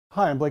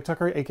Hi, I'm Blake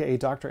Tucker, aka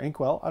Dr.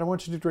 Inkwell. I don't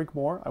want you to drink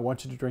more, I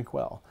want you to drink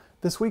well.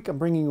 This week I'm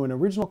bringing you an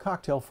original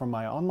cocktail from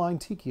my online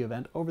Tiki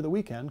event over the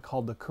weekend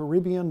called the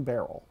Caribbean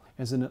Barrel.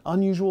 It's an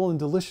unusual and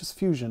delicious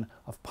fusion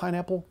of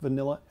pineapple,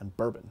 vanilla, and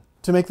bourbon.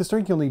 To make this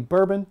drink you'll need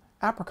bourbon,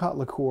 apricot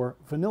liqueur,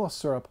 vanilla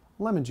syrup,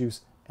 lemon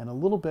juice, and a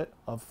little bit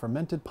of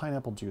fermented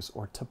pineapple juice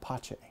or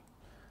tepache.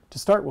 To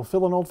start, we'll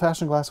fill an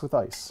old-fashioned glass with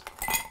ice.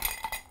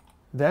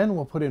 Then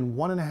we'll put in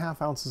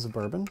 1½ ounces of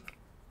bourbon,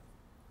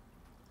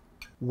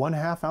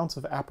 1/2 ounce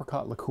of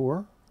apricot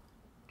liqueur,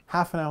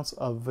 1/2 ounce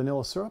of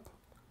vanilla syrup,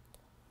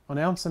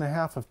 1.5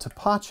 ounces of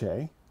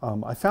tepache.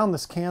 I found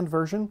this canned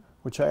version,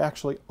 which I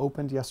actually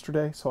opened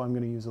yesterday, so I'm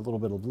going to use a little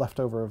bit of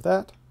leftover of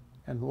that.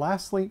 And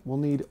lastly, we'll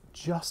need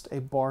just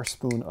a bar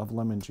spoon of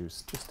lemon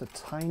juice, just a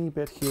tiny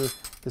bit here.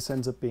 This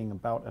ends up being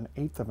about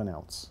 1/8 of an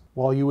ounce.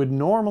 While you would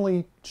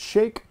normally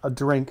shake a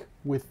drink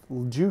with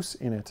juice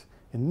in it,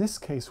 in this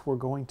case we're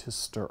going to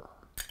stir.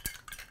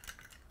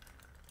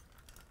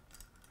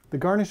 The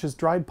garnish is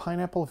dried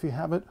pineapple if you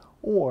have it,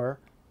 or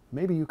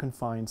maybe you can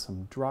find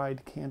some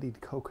dried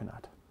candied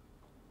coconut.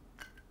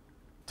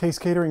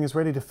 Taste Catering is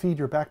ready to feed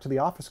your back to the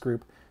office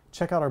group.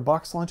 Check out our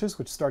box lunches,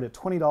 which start at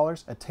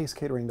 $20 at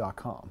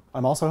tastecatering.com.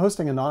 I'm also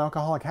hosting a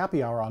non-alcoholic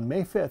happy hour on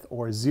May 5th,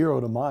 or 0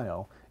 to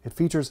MAYO. It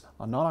features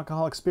a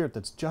non-alcoholic spirit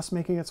that's just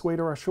making its way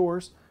to our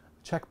shores.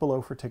 Check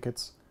below for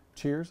tickets.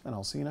 Cheers, and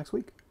I'll see you next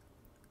week.